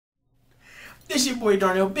It's your boy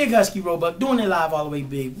Darnell, Big Husky Roebuck, doing it live all the way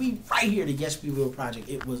big. We right here, the Yes We Will project.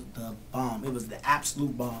 It was the bomb. It was the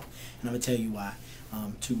absolute bomb. And I'm going to tell you why.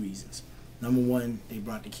 2 reasons. Number one, they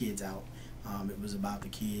brought the kids out. It was about the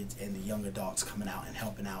kids and the young adults coming out and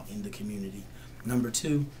helping out in the community. Number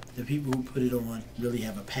 2, the people who put it on really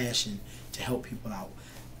have a passion to help people out.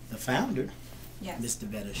 The founder, yes, Miss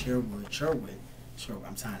DeVetta Sherwood,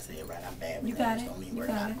 I'm trying to say it right. I'm bad with you that. got it. Don't mean You word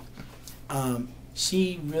got out. it.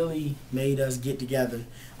 She really made us get together.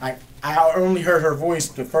 I only heard her voice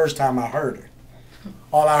the first time I heard her.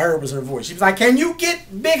 All I heard was her voice. She was like, "Can you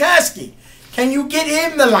get Big Husky? Can you get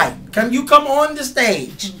in the light? Can you come on the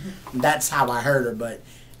stage?" That's how I heard her. But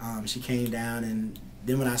she came down, and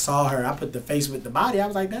then when I saw her, I put the face with the body. I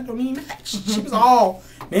was like, that don't even match. She was all.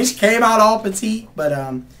 Then she came out all petite, but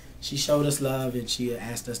she showed us love, and she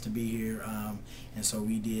asked us to be here. And so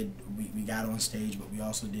we did. We got on stage, but we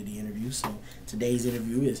also did the interview. So today's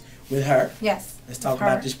interview is with her. Yes. Let's talk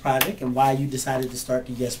about this project and why you decided to start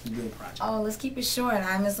the Yes We Will project. Oh, let's keep it short.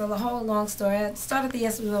 It's a whole long story. I started the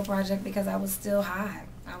Yes We Will project because I was still high.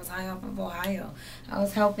 I was high off of Ohio. I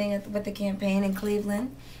was helping with the campaign in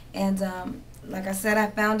Cleveland, and like I said, I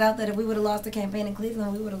found out that if we would have lost the campaign in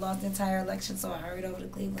Cleveland, we would have lost the entire election. So I hurried over to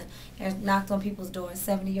Cleveland and knocked on people's doors,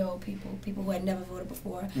 70-year-old people who had never voted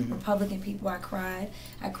before, Republican people. I cried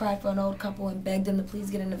for an old couple and begged them to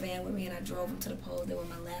please get in the van with me, and I drove them to the polls. They were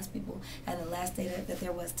my last people, and the last day that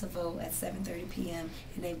there was to vote at 7:30 p.m.,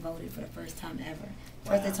 and they voted for the first time ever.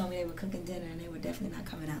 First, they told me they were cooking dinner, and they were definitely not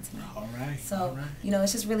coming out tonight. All right. So, you know,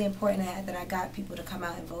 it's just really important that I got people to come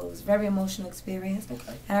out and vote. It was a very emotional experience.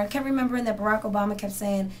 Okay. And I kept remembering that Barack Obama kept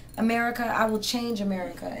saying, "America, I will change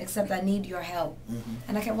America, except I need your help."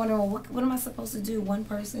 And I kept wondering, well, what am I supposed to do? One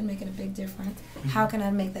person making a big difference. How can I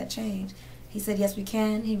make that change? He said, yes, we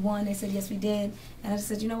can. He won. They said, yes, we did. And I just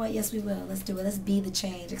said, you know what? Yes, we will. Let's do it. Let's be the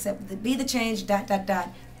change. Be the change, ...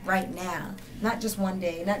 right now. Not just one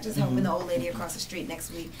day. Not just helping the old lady across the street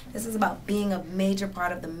next week. This is about being a major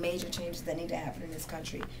part of the major changes that need to happen in this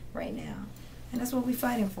country right now. And that's what we're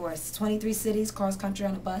fighting for. It's 23 cities, cross country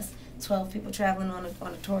on a bus, 12 people traveling on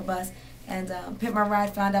a tour bus. And Pimp My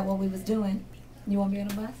Ride found out what we was doing. You want to be on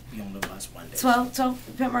the bus? Be on the bus one day.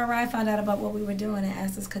 12 Pimp My Ride found out about what we were doing and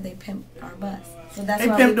asked us could they pimp our bus. So that's they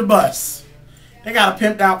pimped the bus. They got a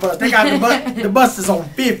pimped out bus. They got the bus. The bus is on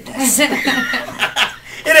 50s.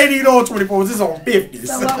 It ain't even on 24s. It's on 50s.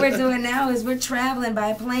 So what we're doing now is we're traveling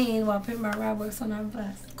by plane while Pimp My Ride works on our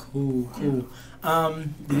bus. Cool.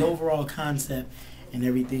 The overall concept and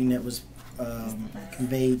everything that was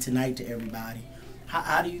conveyed tonight to everybody.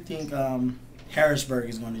 How do you think Harrisburg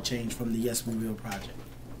is going to change from the Yes We Will project?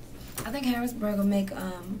 I think Harrisburg will make.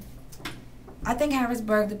 I think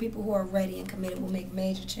Harrisburg, the people who are ready and committed, will make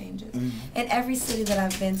major changes. In every city that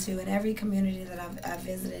I've been to, in every community that I've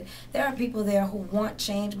visited, there are people there who want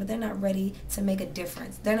change, but they're not ready to make a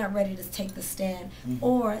difference. They're not ready to take the stand,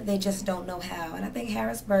 or they just don't know how. And I think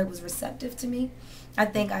Harrisburg was receptive to me. I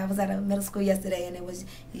think I was at a middle school yesterday, and it was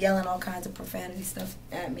yelling all kinds of profanity stuff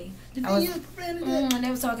at me. Did they yell profanity? And they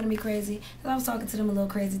was talking to me crazy. And I was talking to them a little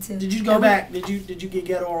crazy too. Did you go back? Did you get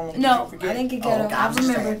ghetto on them? No, I didn't get ghetto.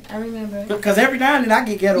 I remember. Because every now and then I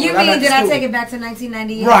get ghetto. You mean did I take it back to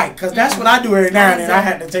 1998? Right, because that's what I do every now and then. I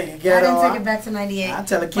had to take it ghetto. I didn't take it back to 98. I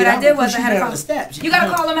tell a kid, what I did was I had to call the steps. You got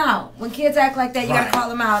to call them out. When kids act like that, you got to call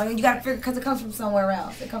them out. And you got to figure, because it comes from somewhere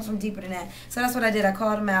else. It comes from deeper than that. So that's what I did. I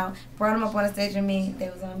called them out, brought them up on the stage with me. They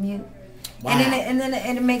was on mute. Wow. And then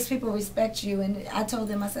it makes people respect you. And I told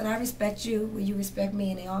them, I said, I respect you. Will you respect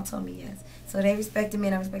me? And they all told me yes. So they respected me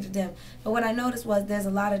and I respected them. But what I noticed was there's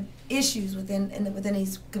a lot of issues within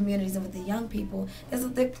these communities and with the young people.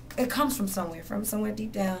 It comes from somewhere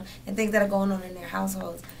deep down, and things that are going on in their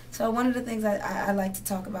households. So one of the things I like to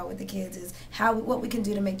talk about with the kids is what we can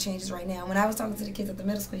do to make changes right now. When I was talking to the kids at the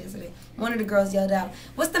middle school yesterday, one of the girls yelled out,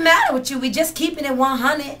 "What's the matter with you? We just keeping it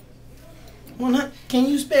 100." 100? Can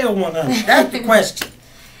you spell 100? That's the question.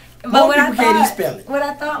 But what I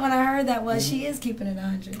thought when I heard that was she is keeping it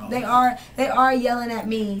 100. Oh. They are yelling at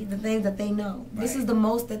me the things that they know. Right. This is the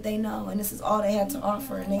most that they know, and this is all they had to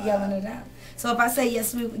offer, and they're yelling it out. So if I say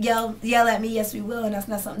yes, we yell at me, yes we will, and that's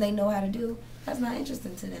not something they know how to do, that's not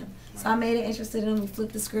interesting to them. So I made it interested in them. We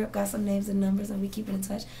flipped the script, got some names and numbers, and we keep in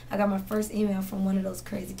touch. I got my first email from one of those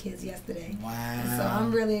crazy kids yesterday. Wow. And so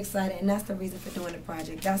I'm really excited, and that's the reason for doing the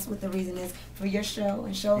project. That's what the reason is for your show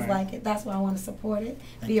and shows like it. That's why I want to support it,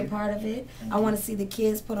 be a part of it. I want to see the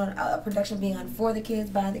kids put on a production being on for the kids,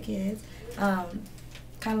 by the kids.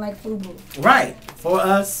 Kind of like FUBU. Right. For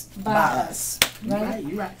us, by us. Right?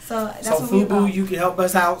 You right. So that's so what we FUBU, you can help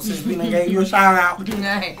us out since we done gave you a shout out.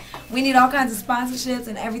 Right. We need all kinds of sponsorships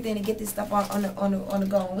and everything to get this stuff on the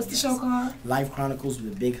go. What's the show called? Life Chronicles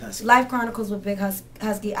with Big Husky. Life Chronicles with Big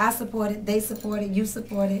Husky. I support it. They support it. You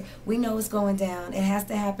support it. We know it's going down. It has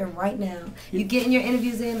to happen right now. You getting your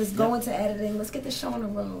interviews in. Let's go into editing. Let's get the show on the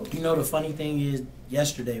road. You know the funny thing is,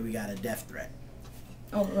 yesterday we got a death threat.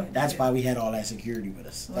 Oh, right. That's why we had all that security with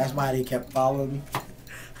us. Wow. That's why they kept following me.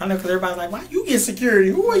 I know, because everybody's like, why you get security?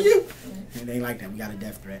 Who are you? And they ain't like that. We got a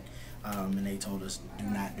death threat. And they told us, do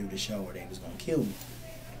not do the show or they was going to kill me.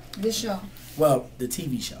 This show? Well, the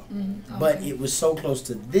TV show. Mm-hmm. Okay. But it was so close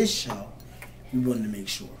to this show, we wanted to make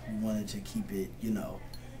sure. We wanted to keep it,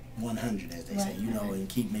 100, as they say,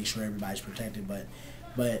 and make sure everybody's protected. But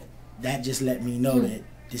that just let me know that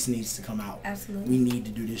this needs to come out. Absolutely. We need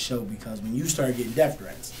to do this show because when you start getting death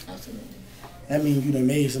threats, absolutely, that means you done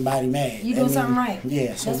made somebody mad. You doing something right.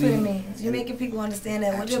 Yeah. So that's what it means. You're making people understand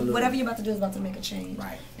that whatever you're about to do is about to make a change.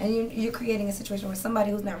 Right. And you're creating a situation where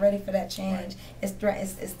somebody who's not ready for that change is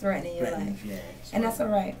threatening your life. Yeah. And that's all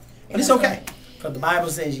right. But it's okay. Because the Bible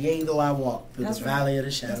says, yea, though I walk through the valley of the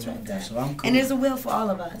shadow of death. So I'm cool. And there's a will for all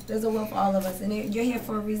of us. There's a will for all of us. And you're here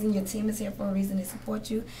for a reason. Your team is here for a reason. They support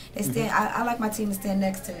you. They stand. I like my team to stand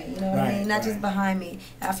next to me. You know what I mean? Not just behind me.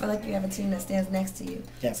 I feel like you have a team that stands next to you.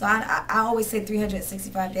 Definitely. So I always say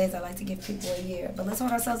 365 days. I like to give people a year. But let's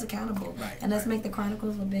hold ourselves accountable. Right. And let's make the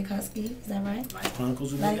Chronicles with Big Husky. Is that right? Life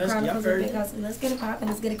Chronicles with Big Husky. Chronicles with Big Husky. Let's get it popping.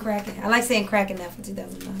 Let's get it cracking. I like saying cracking now for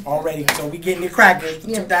 2009. Already. So we getting it cracking for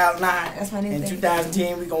 2009. That's my new thing. In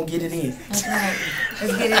 2010, we gonna get it in. That's right.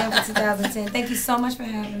 Let's get it in for 2010. Thank you so much for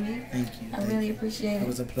having me. Thank you. I really appreciate it. It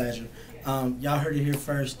was a pleasure. Y'all heard it here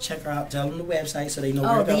first. Check her out. Tell them the website so they know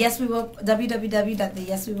where to go. Yes We Will,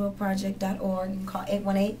 www.theyeswewillproject.org. You can call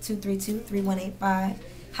 818-232-3185.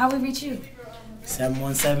 How we reach you?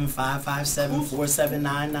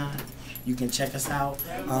 717-557-4799. You can check us out.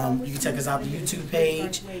 You can check us out the YouTube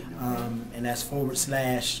page, and that's /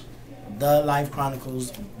 The Life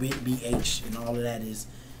Chronicles with BH, and all of that is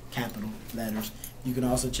capital letters. You can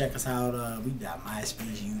also check us out. We got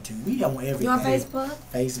MySpace, YouTube. We on everything. You on Facebook?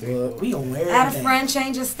 Facebook. We on everything. Add a friend,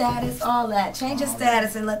 change your status, all that. Change your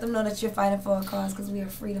status and let them know that you're fighting for a cause because we are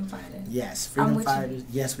freedom fighters. Yes, freedom fighters.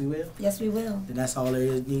 Yes, we will. Yes, we will. And that's all there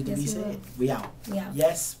is need to be said. We out. We out.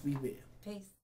 Yes, we will. Peace.